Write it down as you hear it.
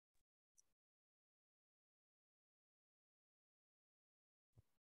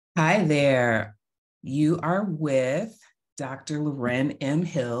Hi there. You are with Dr. Loren M.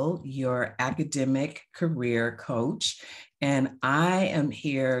 Hill, your academic career coach. And I am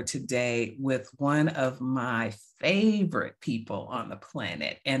here today with one of my favorite people on the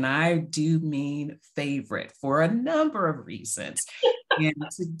planet. And I do mean favorite for a number of reasons. And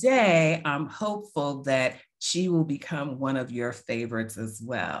today I'm hopeful that she will become one of your favorites as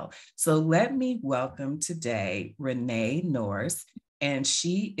well. So let me welcome today René Nourse, and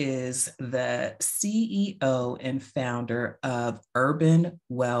she is the CEO and founder of Urban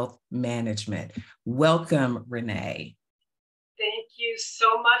Wealth Management. Welcome, René. Thank you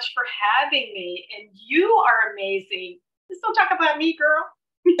so much for having me. And you are amazing. Just don't talk about me, girl.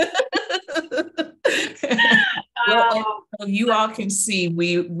 Well, you all can see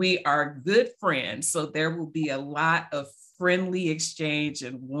we are good friends, so there will be a lot of friendly exchange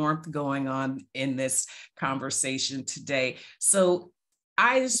and warmth going on in this conversation today. So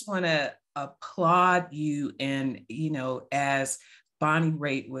I just want to applaud you, and as Bonnie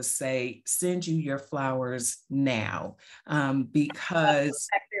Raitt would say, send you your flowers now, because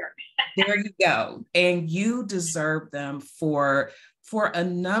there you go. And you deserve them for a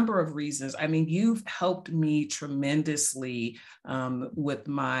number of reasons. I mean, you've helped me tremendously with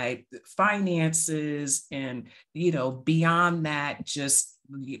my finances, and beyond that, just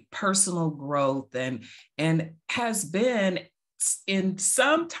personal growth, and has been in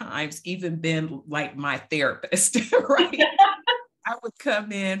sometimes even been like my therapist, right? I would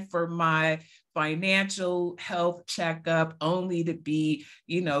come in for my financial health checkup only to be,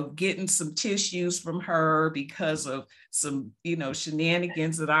 getting some tissues from her because of some,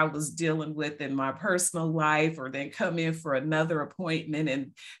 shenanigans that I was dealing with in my personal life, or then come in for another appointment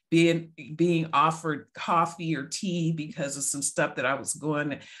and being offered coffee or tea because of some stuff that I was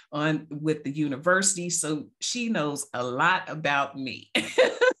going on with the university. So she knows a lot about me.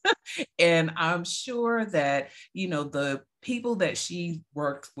 And I'm sure that, the people that she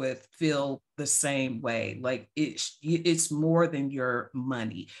works with feel the same way. Like it's more than your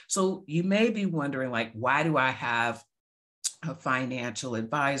money. So you may be wondering, like, why do I have a financial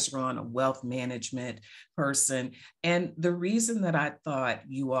advisor on, a wealth management person? And the reason that I thought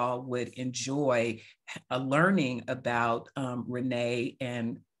you all would enjoy learning about René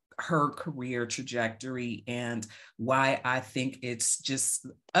and her career trajectory, and why I think it's just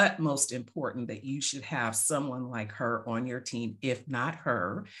utmost important that you should have someone like her on your team, if not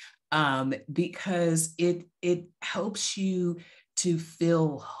her, because it helps you to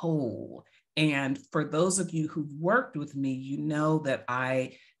feel whole. And for those of you who've worked with me, you know that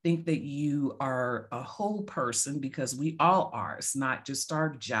I think that you are a whole person, because we all are. It's not just our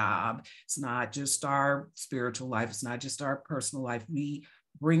job, it's not just our spiritual life, it's not just our personal life. We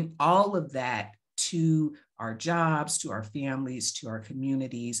bring all of that to our jobs, to our families, to our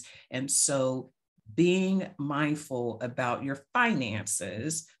communities. And so being mindful about your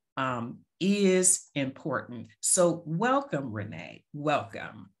finances is important. So welcome, René.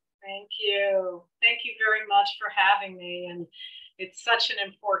 Welcome. Thank you. Thank you very much for having me. And it's such an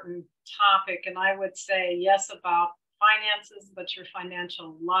important topic. And I would say, yes, about finances, but your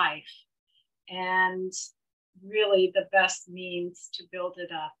financial life. And really, the best means to build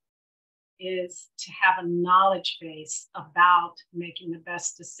it up is to have a knowledge base about making the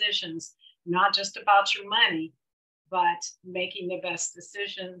best decisions, not just about your money, but making the best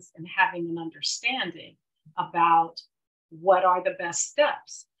decisions and having an understanding about what are the best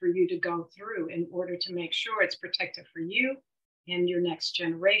steps for you to go through in order to make sure it's protected for you and your next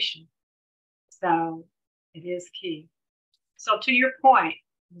generation. So it is key. So to your point,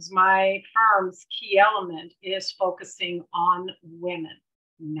 my firm's key element is focusing on women,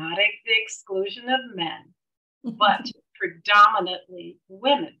 not at the exclusion of men, but predominantly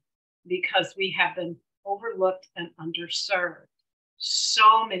women, because we have been overlooked and underserved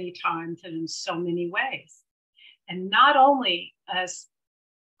so many times and in so many ways. And not only as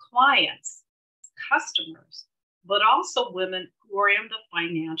clients, customers, but also women who are in the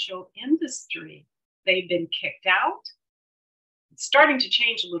financial industry. They've been kicked out. It's starting to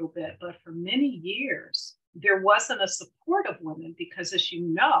change a little bit, but for many years, there wasn't a support of women because, as you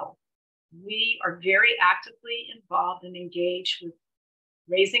know, we are very actively involved and engaged with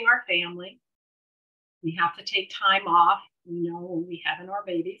raising our family. We have to take time off, when we have our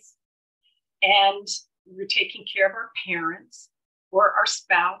babies. And we're taking care of our parents or our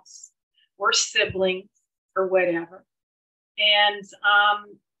spouse or siblings or whatever. And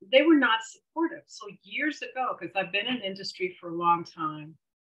they were not supportive. So years ago, because I've been in industry for a long time,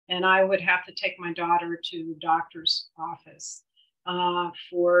 and I would have to take my daughter to the doctor's office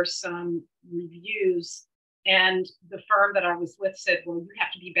for some reviews And the firm that I was with said, well, you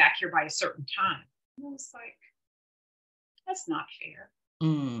have to be back here by a certain time. And I was like, that's not fair.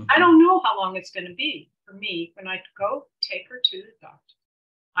 Mm. I don't know how long it's going to be for me when I go take her to the doctor.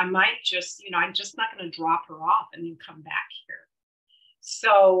 I might just, I'm just not going to drop her off and then come back here.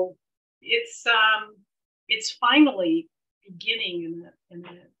 So it's finally beginning in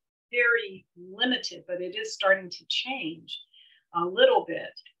a very limited, but it is starting to change a little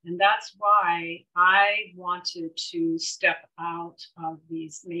bit. And that's why I wanted to step out of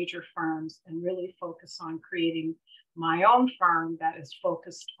these major firms and really focus on creating my own firm that is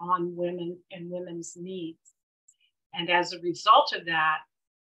focused on women and women's needs. And as a result of that,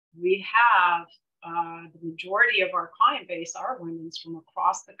 we have the majority of our client base are women from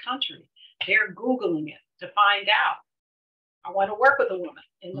across the country. They're Googling it to find out, I want to work with a woman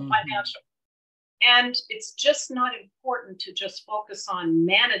in the financial. And it's just not important to just focus on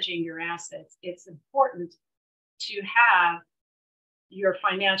managing your assets. It's important to have your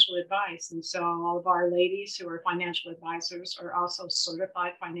financial advice. And so all of our ladies who are financial advisors are also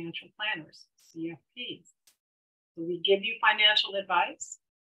certified financial planners, CFPs. So we give you financial advice.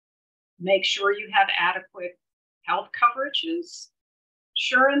 Make sure you have adequate health coverages,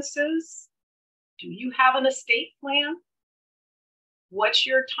 insurances. Do you have an estate plan? What's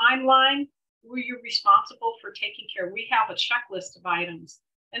your timeline? Who are you responsible for taking care? We have a checklist of items.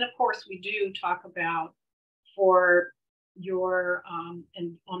 And of course, we do talk about for your,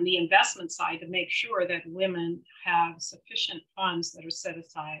 and on the investment side, to make sure that women have sufficient funds that are set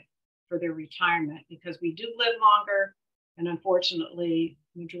aside for their retirement, because we do live longer. And unfortunately,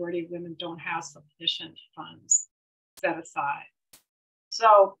 the majority of women don't have sufficient funds set aside.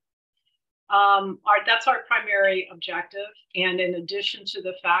 So that's our primary objective. And in addition to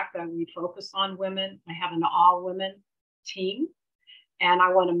the fact that we focus on women, I have an all women team and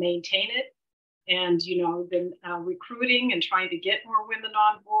I want to maintain it. And, been recruiting and trying to get more women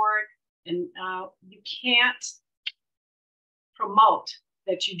on board. And you can't promote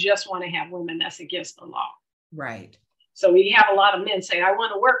that you just want to have women. That's against the law. Right. So we have a lot of men say, I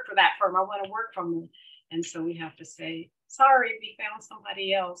want to work for that firm. I want to work from them. And so we have to say, sorry, we found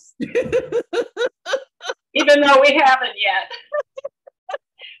somebody else. Even though we haven't yet.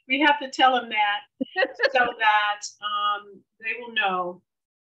 We have to tell them that so that they will know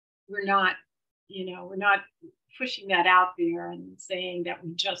we're not pushing that out there and saying that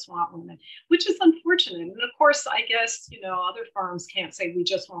we just want women, which is unfortunate. And of course, I guess, other firms can't say we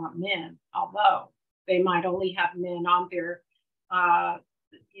just want men, although they might only have men on their,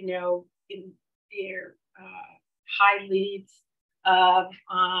 in their high leads of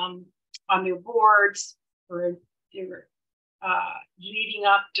on their boards, or they're leading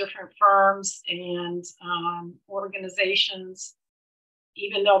up different firms and organizations,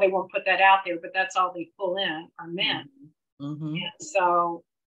 even though they won't put that out there, but that's all they pull in are men. Mm-hmm. And so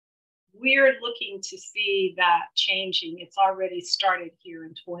we're looking to see that changing. It's already started here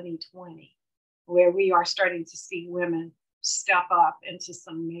in 2020, where we are starting to see women step up into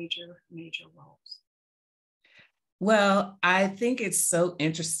some major, major roles. Well, I think it's so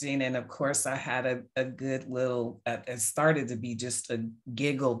interesting. And of course, I had a good little, it started to be just a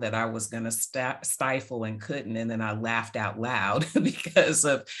giggle that I was going to stifle and couldn't. And then I laughed out loud because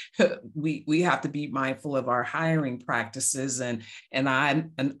of we have to be mindful of our hiring practices. And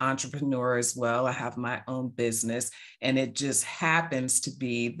I'm an entrepreneur as well. I have my own business. And it just happens to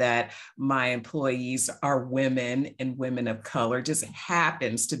be that my employees are women and women of color, just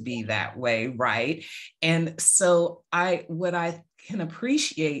happens to be that way, right? And so what I can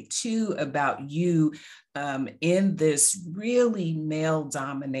appreciate too about you in this really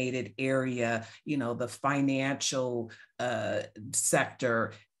male-dominated area, the financial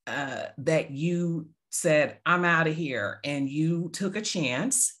sector, that you said, I'm out of here. And you took a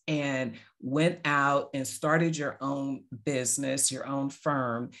chance and went out and started your own business, your own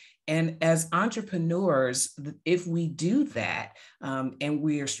firm. And as entrepreneurs, if we do that and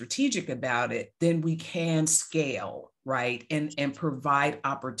we are strategic about it, then we can scale, right? And provide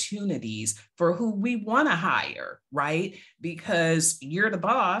opportunities for who we want to hire, right? Because you're the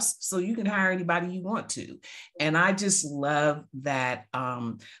boss, so you can hire anybody you want to. And I just love that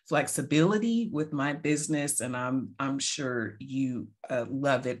flexibility with my business. And I'm sure you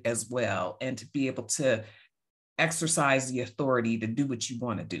love it as well. And to be able to exercise the authority to do what you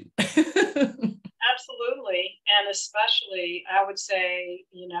want to do. Absolutely. And especially, I would say,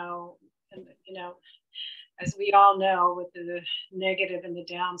 as we all know, with the negative and the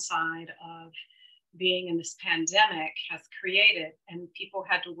downside of being in this pandemic has created, and people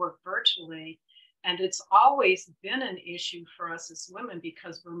had to work virtually, And it's always been an issue for us as women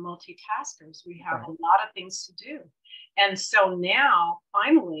because we're multitaskers. We have a lot of things to do. And so now,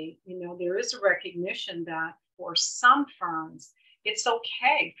 finally, there is a recognition that for some firms, it's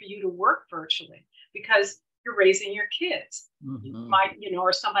okay for you to work virtually because you're raising your kids. You might,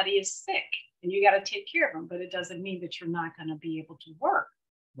 or somebody is sick and you got to take care of them, but it doesn't mean that you're not going to be able to work.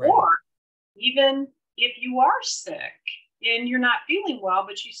 Right. Or even if you are sick and you're not feeling well,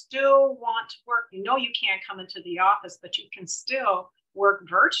 but you still want to work, you can't come into the office, but you can still work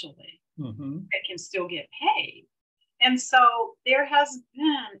virtually. It can still get paid. And so there has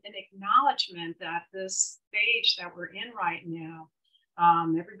been an acknowledgement that this stage that we're in right now,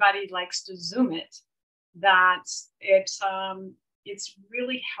 everybody likes to Zoom it, that it's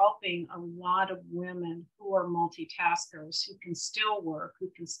really helping a lot of women who are multitaskers, who can still work,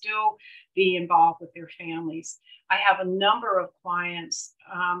 who can still be involved with their families. I have a number of clients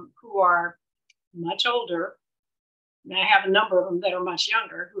who are much older, and I have a number of them that are much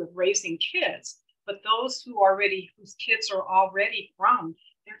younger who are raising kids. But those whose kids are already grown,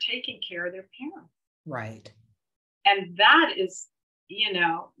 they're taking care of their parents. Right. And that is,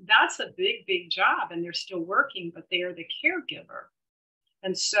 that's a big, big job. And they're still working, but they are the caregiver.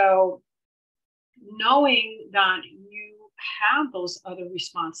 And so knowing that you have those other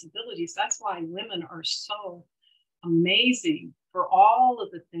responsibilities, that's why women are so amazing for all of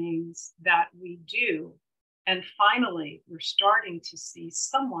the things that we do. And finally, we're starting to see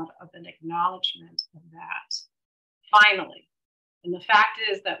somewhat of an acknowledgement of that. Finally. And the fact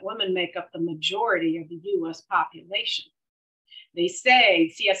is that women make up the majority of the US population. They say,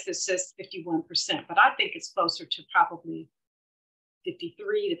 CS says 51%, but I think it's closer to probably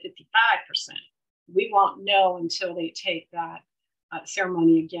 53 to 55%. We won't know until they take that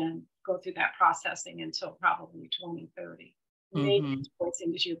ceremony again, go through that processing until probably 2030. Maybe towards the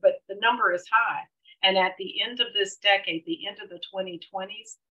end of this year, but the number is high. And at the end of this decade, the end of the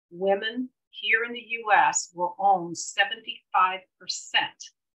 2020s, women here in the US will own 75%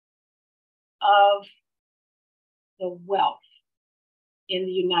 of the wealth in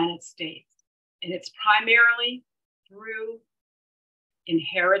the United States. And it's primarily through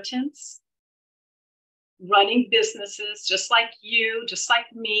inheritance, running businesses, just like you, just like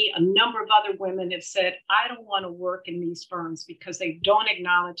me. A number of other women have said, I don't want to work in these firms because they don't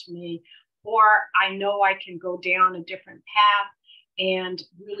acknowledge me, or I know I can go down a different path and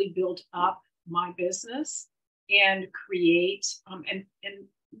really build up my business and create, and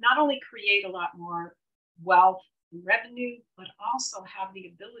not only create a lot more wealth and revenue, but also have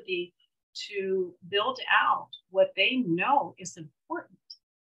the ability to build out what they know is important.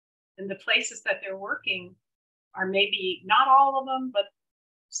 And the places that they're working are maybe not all of them, but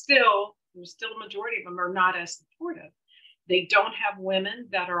there's still a majority of them are not as supportive. They don't have women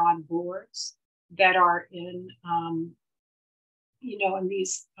that are on boards, that are in, in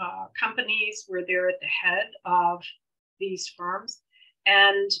these companies where they're at the head of these firms.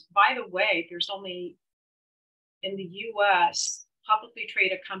 And by the way, there's only, in the US, publicly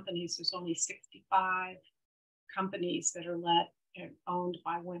traded companies, there's only 65 companies that are led and owned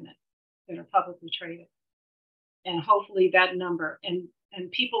by women that are publicly traded. And hopefully that number, and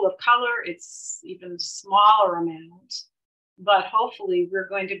people of color, it's even smaller amounts. But hopefully we're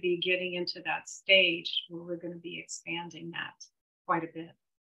going to be getting into that stage where we're going to be expanding that quite a bit.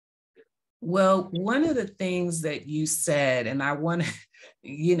 Well, one of the things that you said, and I want to,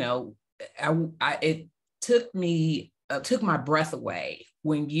 it took my breath away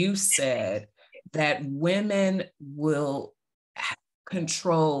when you said that women will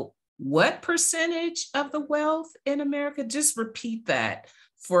control what percentage of the wealth in America? Just repeat that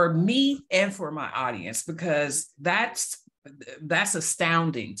for me and for my audience, because that's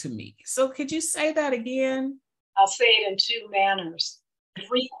astounding to me. So could you say that again? I'll say it in two manners.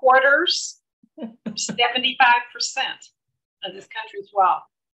 3/4, 75% of this country's wealth.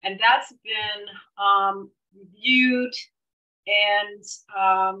 And that's been viewed and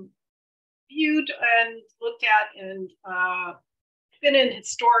looked at and been in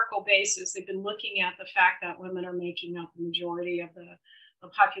historical basis. They've been looking at the fact that women are making up the majority of the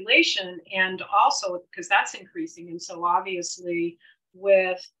population, and also because that's increasing. And so obviously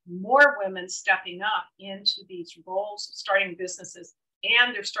with more women stepping up into these roles, starting businesses,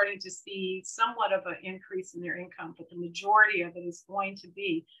 and they're starting to see somewhat of an increase in their income, but the majority of it is going to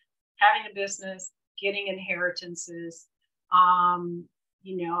be having a business, getting inheritances,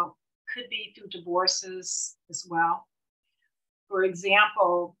 could be through divorces as well. For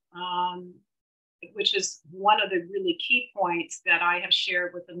example, which is one of the really key points that I have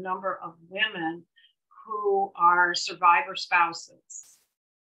shared with a number of women who are survivor spouses.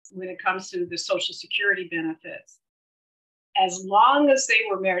 when it comes to the Social Security benefits. As long as they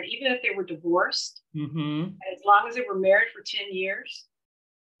were married, even if they were divorced, as long as they were married for 10 years,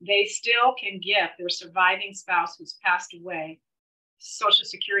 they still can get their surviving spouse who's passed away Social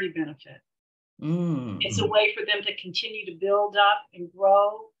Security benefit. It's a way for them to continue to build up and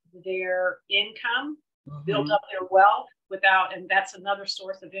grow their income, build up their wealth without, and that's another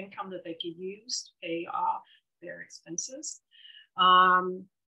source of income that they could use to pay off their expenses.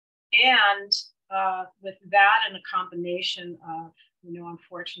 With that and a combination of,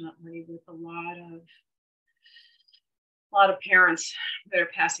 unfortunately, with a lot of parents that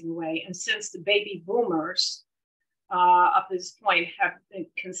are passing away. And since the baby boomers up to this point have been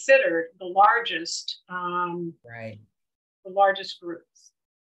considered the largest, the largest groups,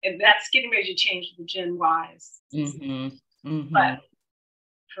 and that's getting ready to change the Gen Ys. But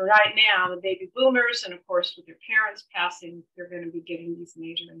for right now, the baby boomers, and of course with their parents passing, they're going to be getting these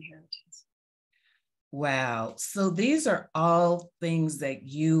major inheritances. Wow. So these are all things that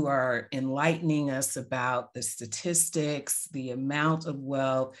you are enlightening us about: the statistics, the amount of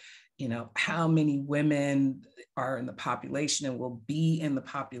wealth, how many women are in the population and will be in the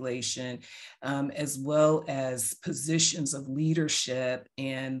population, as well as positions of leadership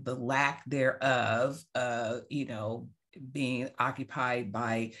and the lack thereof, being occupied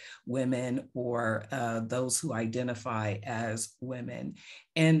by women or those who identify as women.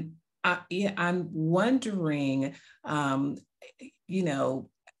 And I'm wondering, how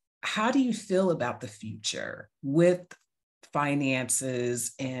do you feel about the future with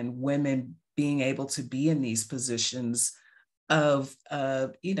finances and women being able to be in these positions of,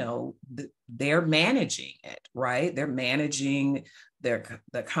 they're managing it, right? They're managing the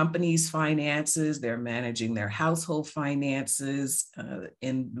company's finances, they're managing their household finances,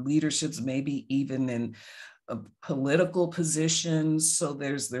 in leaderships, maybe even in political positions. So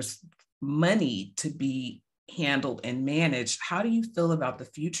there's money to be handled and managed. How do you feel about the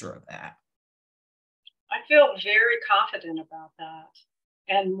future of that? I feel very confident about that.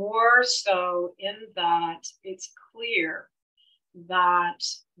 And more so in that it's clear that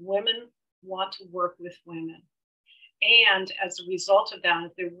women want to work with women. And as a result of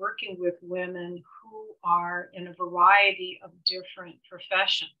that, they're working with women who are in a variety of different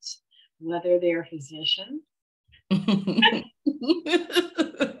professions, whether they're physicians,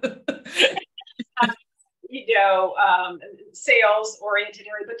 sales oriented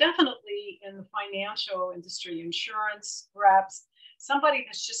area, but definitely in the financial industry, insurance reps, somebody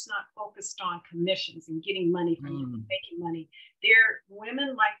that's just not focused on commissions and getting money from making money.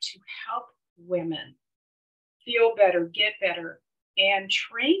 Women like to help women feel better, get better, and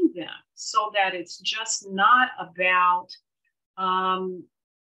train them so that it's just not about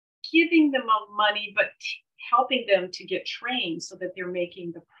giving them money, but helping them to get trained so that they're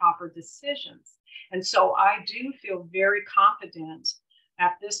making the proper decisions. And so I do feel very confident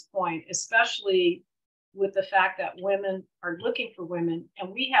at this point, especially with the fact that women are looking for women,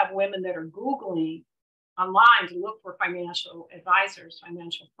 and we have women that are Googling online to look for financial advisors,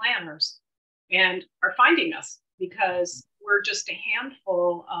 financial planners, and are finding us because we're just a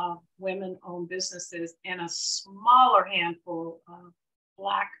handful of women-owned businesses and a smaller handful of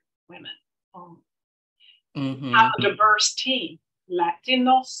Black women. Have a diverse team,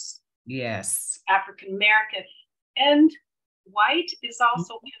 Latinos, yes, African American, and white is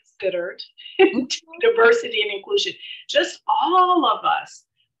also considered diversity and inclusion. Just all of us.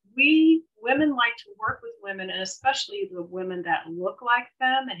 We women like to work with women, and especially the women that look like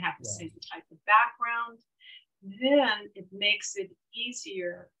them and have the same type of background. Then it makes it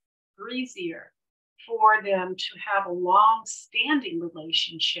breezier for them to have a long-standing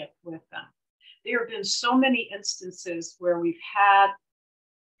relationship with them. There have been so many instances where we've had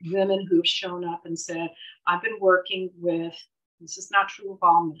women who've shown up and said, I've been working with, this is not true of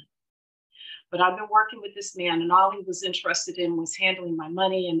all men, but I've been working with this man and all he was interested in was handling my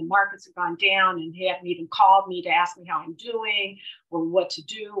money, and the markets have gone down and he hadn't even called me to ask me how I'm doing or what to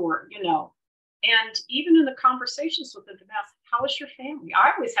do, or, and even in the conversations with them, how is your family?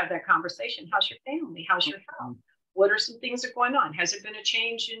 I always have that conversation. How's your family? How's your health? What are some things that are going on? Has there been a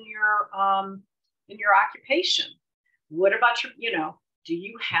change in your occupation? What about your, do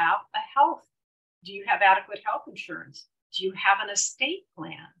you have do you have adequate health insurance? Do you have an estate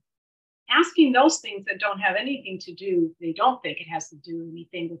plan? Asking those things that don't have anything to do, they don't think it has to do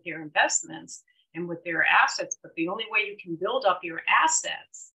anything with their investments and with their assets, but the only way you can build up your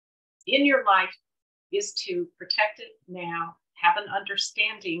assets in your life is to protect it now, have an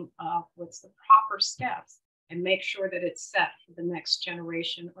understanding of what's the proper steps, and make sure that it's set for the next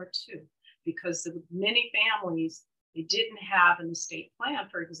generation or two. Because many families they didn't have an estate plan,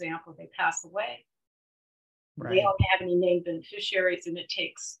 for example, they pass away. Right. They don't have any named beneficiaries, and it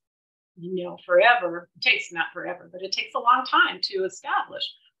takes, forever. It takes not forever, but it takes a long time to establish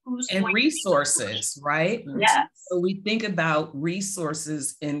who's and resources, right? Yes. So we think about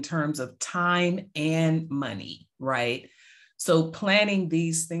resources in terms of time and money, right? So planning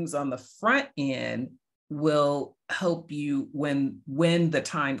these things on the front end will help you when the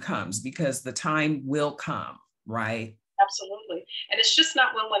time comes, because the time will come, right? Absolutely. And it's just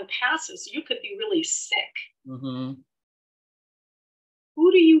not when one passes. You could be really sick. Mm-hmm.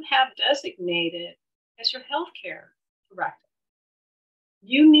 Who do you have designated as your healthcare director?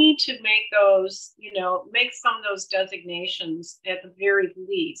 You need to make those, make some of those designations at the very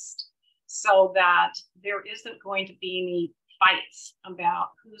least, so that there isn't going to be any fights about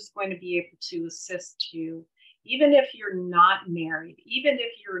who's going to be able to assist you, even if you're not married, even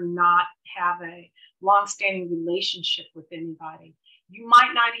if you're not have a longstanding relationship with anybody. You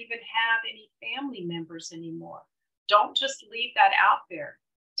might not even have any family members anymore. Don't just leave that out there.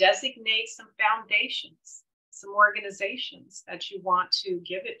 Designate some foundations, some organizations that you want to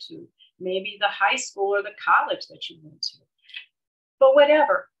give it to, maybe the high school or the college that you went to. But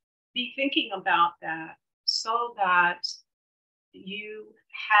whatever, be thinking about that so that you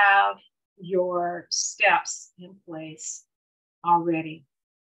have your steps in place already.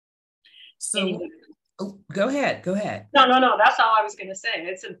 So anyway. Go ahead. No. That's all I was going to say.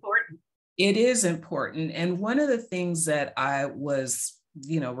 It's important. It is important. And one of the things that I was,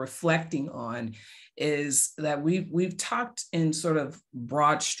 reflecting on is that we've talked in sort of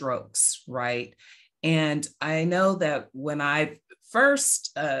broad strokes, right? And I know that when I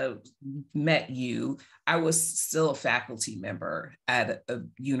first met you, I was still a faculty member at a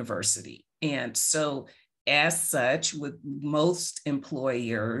university. And so as such, with most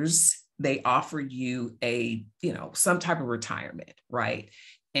employers, they offer you some type of retirement, right?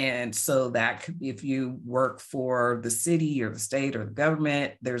 And so that could be, if you work for the city or the state or the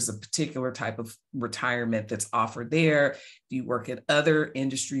government, there's a particular type of retirement that's offered there. If you work at other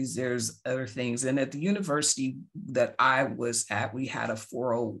industries, there's other things. And at the university that I was at, we had a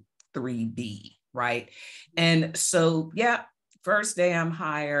 403B, right? And so, first day I'm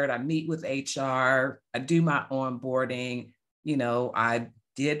hired, I meet with HR, I do my onboarding, I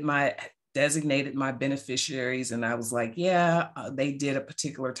designated my beneficiaries, and I was like, they did a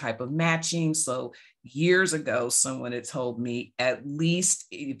particular type of matching. So years ago, someone had told me, at least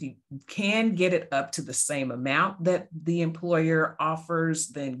if you can get it up to the same amount that the employer offers,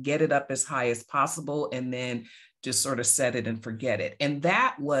 then get it up as high as possible, and then just sort of set it and forget it. And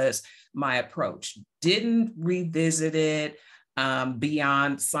that was my approach. Didn't revisit it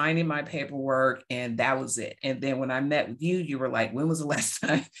beyond signing my paperwork, and that was it. And then when I met with you, you were like, when was the last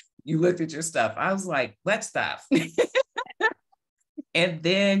time you looked at your stuff? I was like, what stuff? And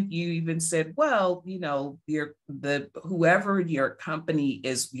then you even said, well, whoever your company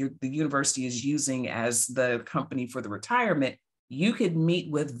is, the university is using as the company for the retirement, you could meet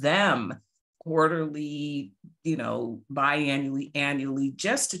with them quarterly, biannually, annually,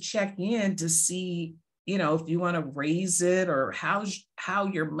 just to check in to see, if you want to raise it or how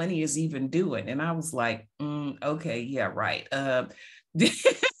your money is even doing. And I was like, okay, yeah, right.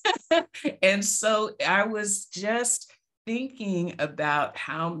 And so I was just thinking about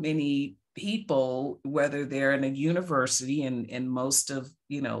how many people, whether they're in a university, and most of,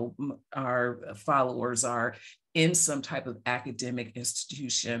 our followers are in some type of academic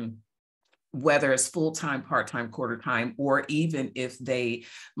institution, whether it's full-time, part-time, quarter-time, or even if they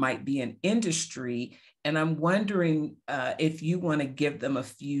might be in industry. And I'm wondering if you want to give them a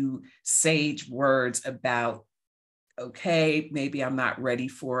few sage words about, okay, maybe I'm not ready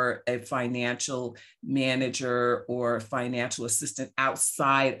for a financial manager or financial assistant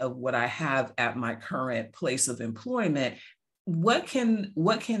outside of what I have at my current place of employment. What can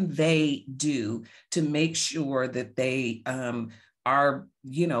they do to make sure that they are,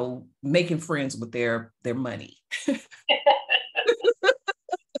 making friends with their money?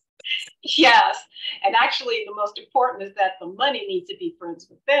 Yes. And actually, the most important is that the money needs to be friends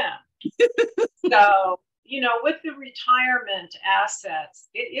with them. So, with the retirement assets,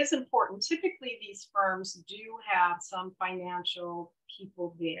 it is important. Typically, these firms do have some financial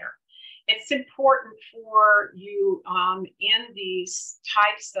people there. It's important for you in these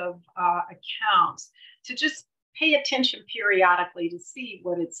types of accounts to just pay attention periodically to see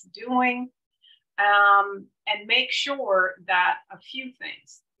what it's doing, and make sure that a few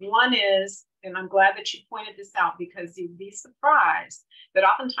things. One is, and I'm glad that you pointed this out, because you'd be surprised that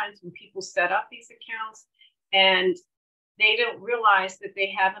oftentimes when people set up these accounts and they don't realize that they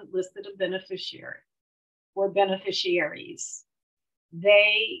haven't listed a beneficiary. or beneficiaries,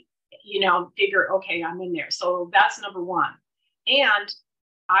 they, figure, okay, I'm in there. So that's number one. And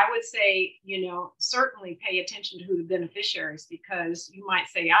I would say, certainly pay attention to who the beneficiaries, because you might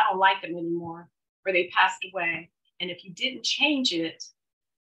say, I don't like them anymore, or they passed away. And if you didn't change it,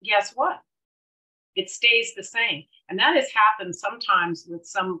 guess what? It stays the same. And that has happened sometimes with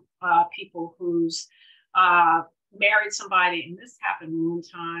some people who's married somebody, and this happened one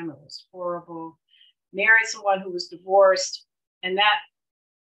time, it was horrible, married someone who was divorced, and that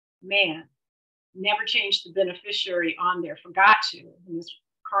man never changed the beneficiary on there, forgot to, and his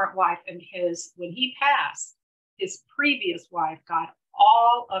current wife, and when he passed, his previous wife got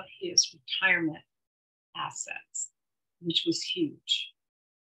all of his retirement assets, which was huge.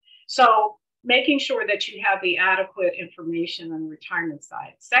 So making sure that you have the adequate information on the retirement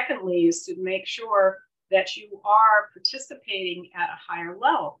side. Secondly, is to make sure that you are participating at a higher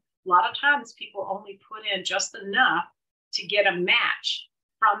level. A lot of times people only put in just enough to get a match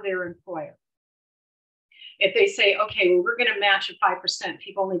from their employer. If they say, okay, well, we're going to match at 5%,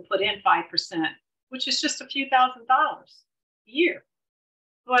 people only put in 5%, which is just a few $1,000s a year.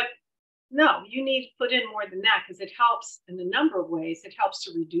 But no, you need to put in more than that, because it helps in a number of ways. It helps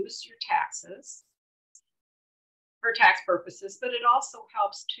to reduce your taxes for tax purposes, but it also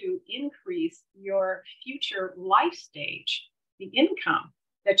helps to increase your future life stage, the income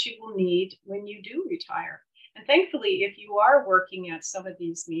that you will need when you do retire. And thankfully, if you are working at some of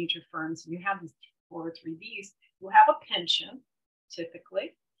these major firms and you have these 403Bs, you'll have a pension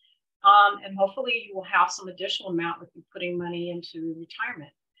typically. And hopefully you will have some additional amount with you putting money into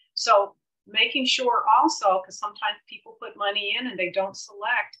retirement. So making sure also, because sometimes people put money in and they don't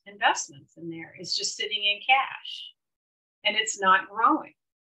select investments in there. It's just sitting in cash and it's not growing.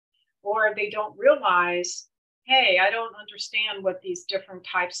 Or they don't realize, hey, I don't understand what these different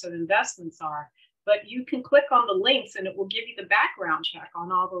types of investments are. But you can click on the links and it will give you the background check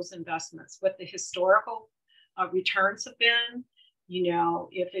on all those investments, what the historical returns have been.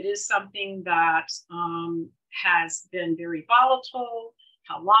 If it is something that has been very volatile,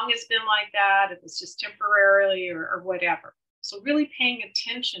 how long it's been like that, if it's just temporarily or whatever. So really paying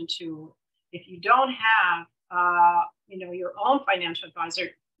attention to, if you don't have, your own financial advisor,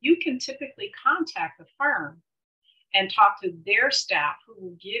 you can typically contact the firm and talk to their staff, who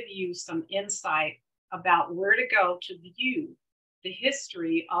will give you some insight about where to go to view the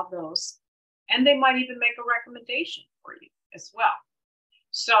history of those. And they might even make a recommendation for you as well.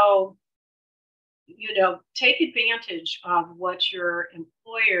 So, take advantage of what your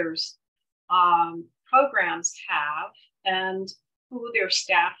employer's programs have and who their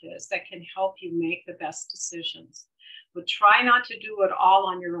staff is that can help you make the best decisions. But try not to do it all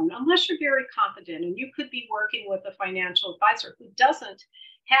on your own, unless you're very confident. And you could be working with a financial advisor who doesn't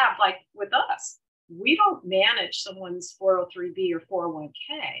have, like with us, we don't manage someone's 403B or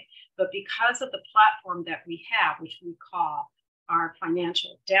 401k, but because of the platform that we have, which we call our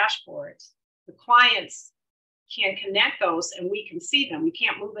financial dashboards, the clients can connect those and we can see them. We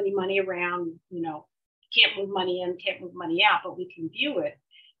can't move any money around, can't move money in, can't move money out, but we can view it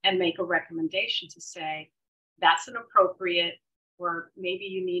and make a recommendation to say, that's an appropriate, or maybe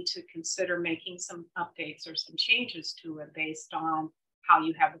you need to consider making some updates or some changes to it based on how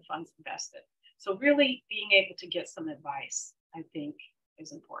you have the funds invested. So really being able to get some advice, I think,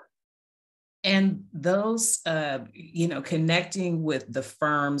 is important. And those, connecting with the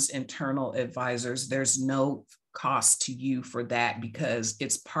firm's internal advisors, there's no cost to you for that because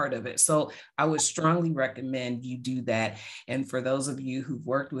it's part of it. So I would strongly recommend you do that. And for those of you who've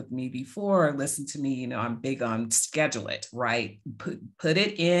worked with me before, listen to me, I'm big on schedule it, right? Put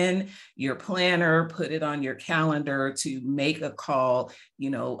it in your planner, put it on your calendar to make a call,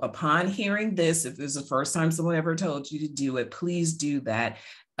 upon hearing this. If it's the first time someone ever told you to do it, please do that.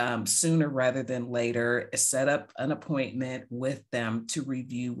 Sooner rather than later, set up an appointment with them to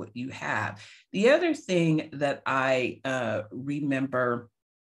review what you have. The other thing that I remember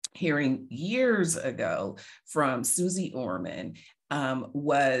hearing years ago from Susie Orman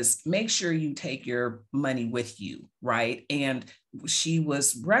was make sure you take your money with you, right? And she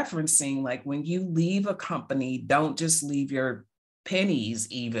was referencing, like, when you leave a company, don't just leave your pennies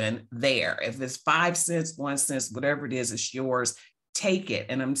even there. If it's 5 cents, 1 cent, whatever it is, it's yours. Take it.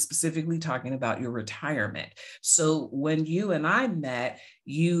 And I'm specifically talking about your retirement. So when you and I met,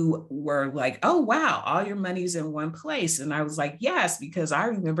 you were like, oh, wow, all your money's in one place. And I was like, yes, because I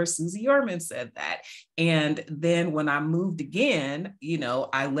remember Susie Orman said that. And then when I moved again,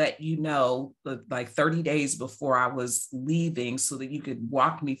 I let you know like 30 days before I was leaving so that you could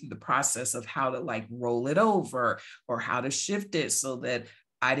walk me through the process of how to like roll it over or how to shift it so that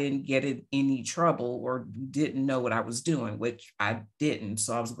I didn't get in any trouble or didn't know what I was doing, which I didn't.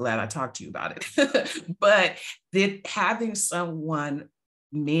 So I was glad I talked to you about it. But having someone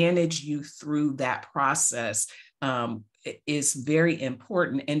manage you through that process is very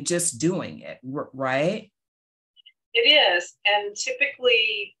important, and just doing it, right? It is. And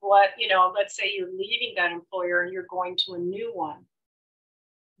typically let's say you're leaving that employer and you're going to a new one,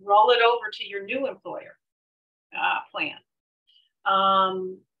 roll it over to your new employer plan.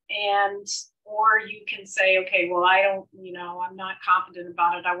 And or you can say, okay, well, I'm not confident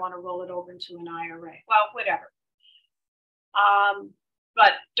about it. I want to roll it over into an IRA. Well, whatever.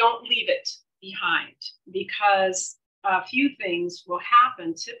 But don't leave it behind, because a few things will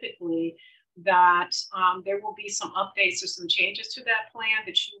happen typically that there will be some updates or some changes to that plan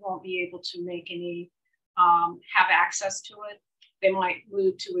that you won't be able to make any, have access to it. They might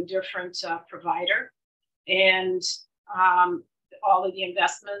move to a different provider, and all of the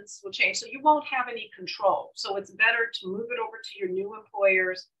investments will change. So you won't have any control. So it's better to move it over to your new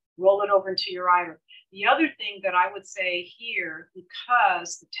employers, roll it over into your IRA. The other thing that I would say here,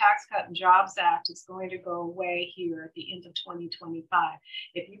 because the Tax Cut and Jobs Act is going to go away here at the end of 2025,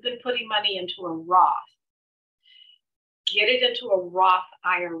 if you've been putting money into a Roth, get it into a Roth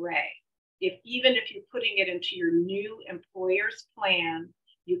IRA. Even if you're putting it into your new employer's plan,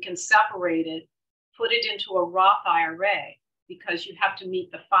 you can separate it, put it into a Roth IRA, because you have to meet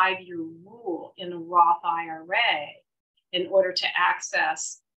the 5-year rule in a Roth IRA in order to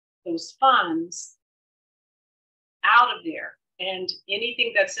access those funds out of there. And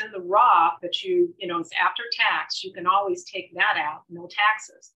anything that's in the Roth that it's after tax, you can always take that out, no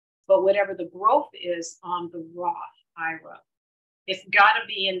taxes. But whatever the growth is on the Roth IRA, it's got to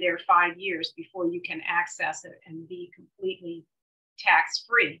be in there 5 years before you can access it and be completely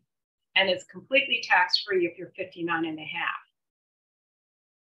tax-free. And it's completely tax-free if you're 59 and a half.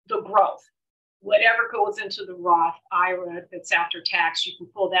 The growth, whatever goes into the Roth IRA that's after tax, you can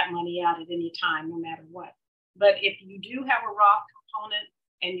pull that money out at any time, no matter what. But if you do have a Roth component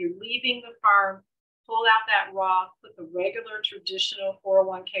and you're leaving the firm, pull out that Roth, put the regular traditional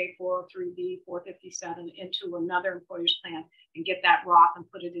 401k, 403b, 457 into another employer's plan, and get that Roth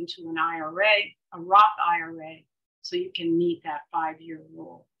and put it into an IRA, a Roth IRA, so you can meet that 5-year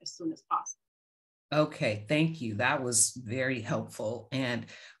rule as soon as possible. Okay, thank you. That was very helpful. And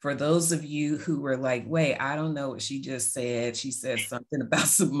for those of you who were like, wait, I don't know what she just said. She said something about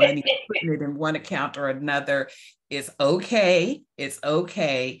some money, putting it in one account or another. It's okay. It's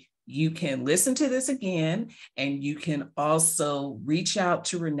okay. You can listen to this again, and you can also reach out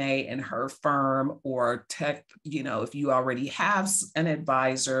to Renee and her firm, or if you already have an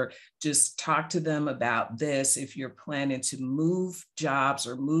advisor, just talk to them about this. If you're planning to move jobs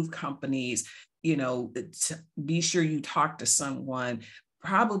or move companies, be sure you talk to someone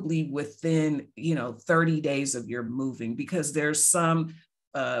probably within, 30 days of your moving, because there's some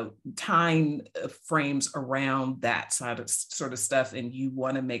time frames around that sort of stuff. And you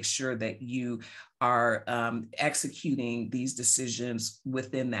want to make sure that you are executing these decisions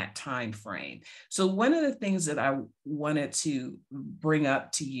within that time frame. So one of the things that I wanted to bring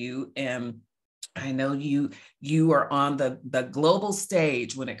up to you, and I know you are on the global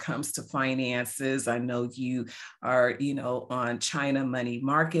stage when it comes to finances. I know you are, on China Money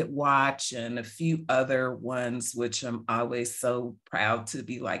Market Watch and a few other ones, which I'm always so proud to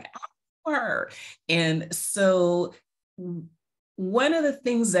be like, and so one of the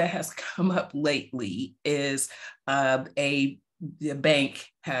things that has come up lately is the bank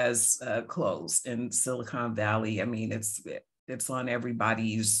has closed in Silicon Valley. I mean, it's on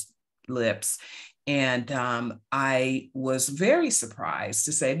everybody's lips. And I was very surprised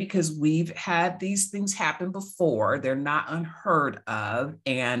to say, because we've had these things happen before, they're not unheard of.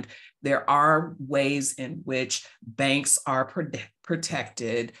 And there are ways in which banks are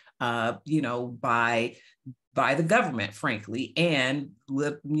protected, by the government, frankly. And,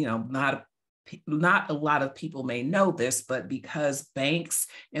 not a lot of people may know this, but because banks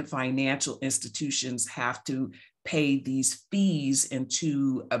and financial institutions have to pay these fees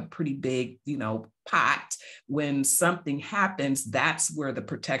into a pretty big, pot, when something happens, that's where the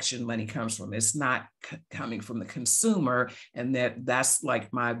protection money comes from. It's not coming from the consumer. And that's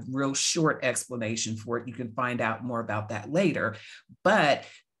like my real short explanation for it. You can find out more about that later. But,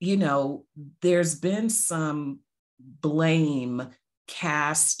 there's been some blame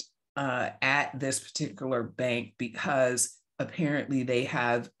cast at this particular bank because apparently they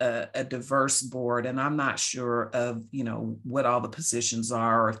have a diverse board, and I'm not sure of, what all the positions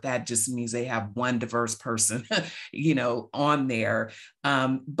are, or if that just means they have one diverse person, on there.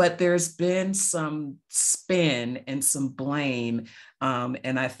 But there's been some spin and some blame.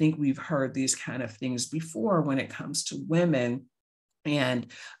 And I think we've heard these kind of things before when it comes to women and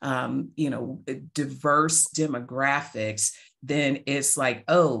diverse demographics. Then it's like,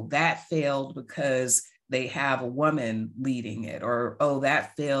 oh, that failed because they have a woman leading it, or oh,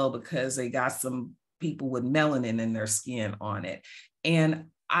 that failed because they got some people with melanin in their skin on it. And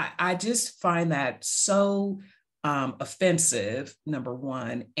I just find that so offensive, number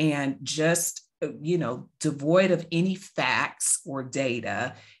one, and just devoid of any facts or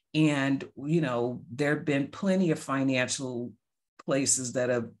data. And there have been plenty of financial places that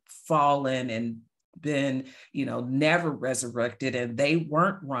have fallen and been, never resurrected, and they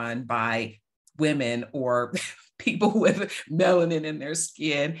weren't run by women or people with melanin in their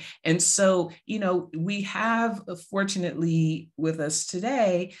skin. And so, we have, fortunately, with us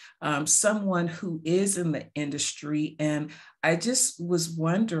today, someone who is in the industry. And I just was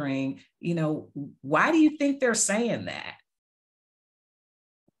wondering, why do you think they're saying that?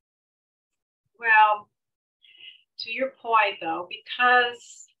 Well, to your point, though,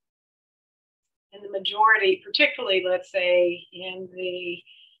 because in the majority, particularly, let's say, in the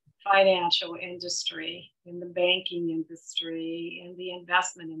financial industry, in the banking industry, in the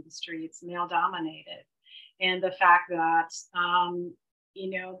investment industry, it's male dominated. And the fact that,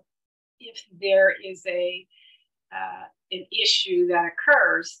 if there is an issue that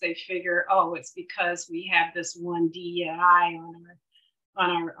occurs, they figure, oh, it's because we have this one DEI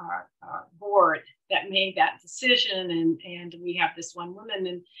on our board that made that decision, and we have this one woman,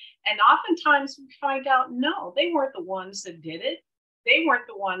 and oftentimes we find out, no, they weren't the ones that did it. They weren't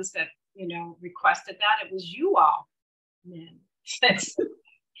the ones that requested that. It was you all, men.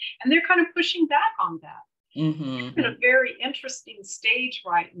 And they're kind of pushing back on that. Mm-hmm. We're in a very interesting stage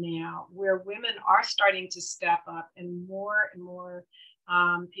right now where women are starting to step up, and more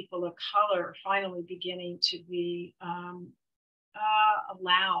people of color are finally beginning to be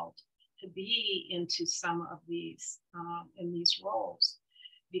allowed to be into some of these in these roles.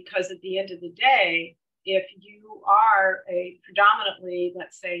 Because at the end of the day, if you are a predominantly,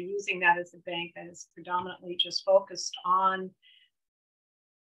 let's say, using that as a bank that is predominantly just focused on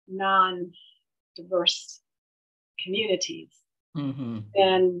non-diverse communities, mm-hmm.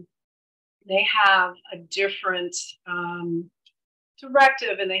 then they have a different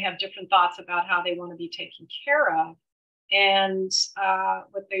directive, and they have different thoughts about how they want to be taken care of, and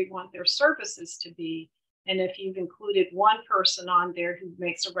what they want their services to be. And if you've included one person on there who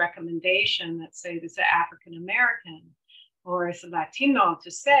makes a recommendation that, say, this is an African American or it's a Latino, to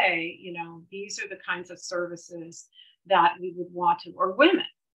say, these are the kinds of services that we would want to, or women,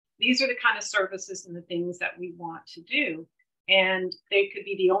 these are the kind of services and the things that we want to do. And they could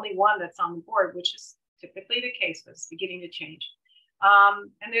be the only one that's on the board, which is typically the case, but it's beginning to change.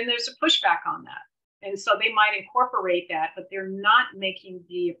 And then there's a pushback on that. And so they might incorporate that, but they're not making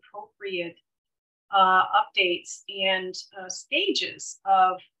the appropriate updates and stages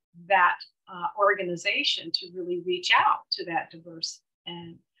of that organization to really reach out to that diverse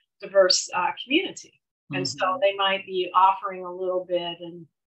community. Mm-hmm. And so they might be offering a little bit, and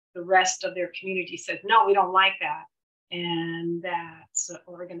the rest of their community says, no, we don't like that. And that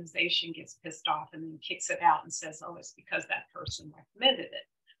organization gets pissed off and then kicks it out and says, oh, it's because that person recommended it.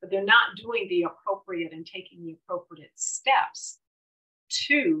 But they're not doing the appropriate and taking the appropriate steps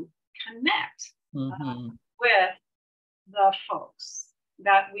to connect with the folks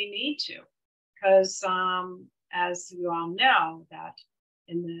that we need to. Because as you all know, that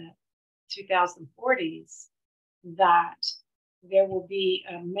in the 2040s, that there will be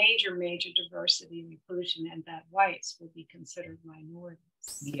a major diversity and inclusion, and that whites will be considered minorities.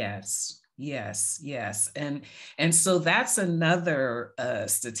 Yes. And so that's another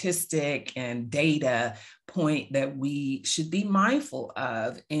statistic and data point that we should be mindful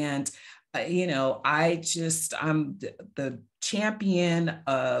of. And I'm the champion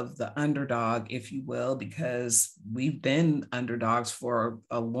of the underdog, if you will, because we've been underdogs for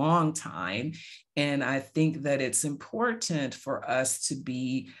a long time. And I think that it's important for us to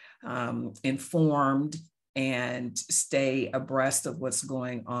be informed and stay abreast of what's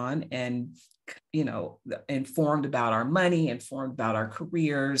going on, and informed about our money, informed about our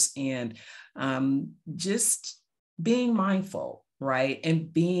careers, and just being mindful, right?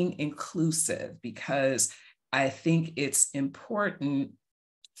 And being inclusive, because I think it's important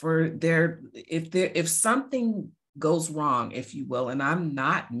for if something goes wrong, if you will, and I'm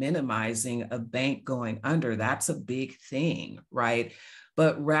not minimizing a bank going under, that's a big thing, right?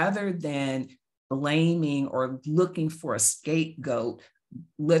 But rather than blaming or looking for a scapegoat,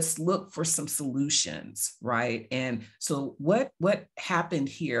 let's look for some solutions, right? And so what happened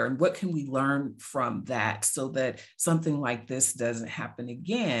here, and what can we learn from that so that something like this doesn't happen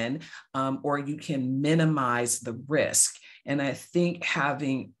again, or you can minimize the risk. And I think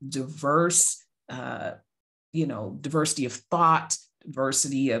having diverse diversity of thought,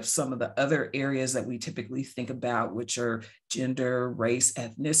 diversity of some of the other areas that we typically think about, which are gender, race,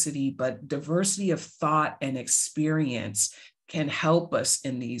 ethnicity, but diversity of thought and experience can help us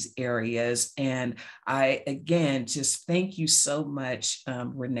in these areas. And I, again, just thank you so much,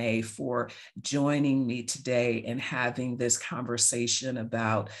 René, for joining me today and having this conversation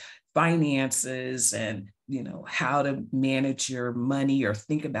about finances and how to manage your money or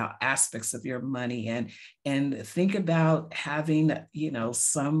think about aspects of your money, and think about having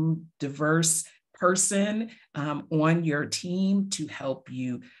some diverse person on your team to help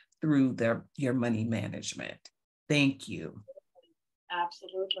you through your money management. Thank you.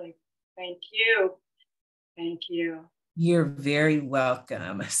 Absolutely. Thank you. Thank you. You're very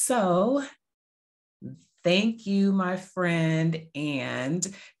welcome. So thank you, my friend, and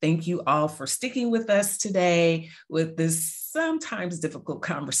thank you all for sticking with us today with this sometimes difficult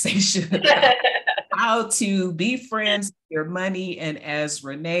conversation about how to be friends with your money, and as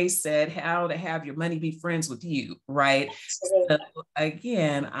René said, how to have your money be friends with you, right? So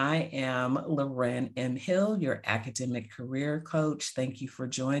again, I am Loren M. Hill, your academic career coach. Thank you for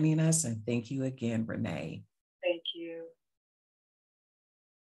joining us, and thank you again, René.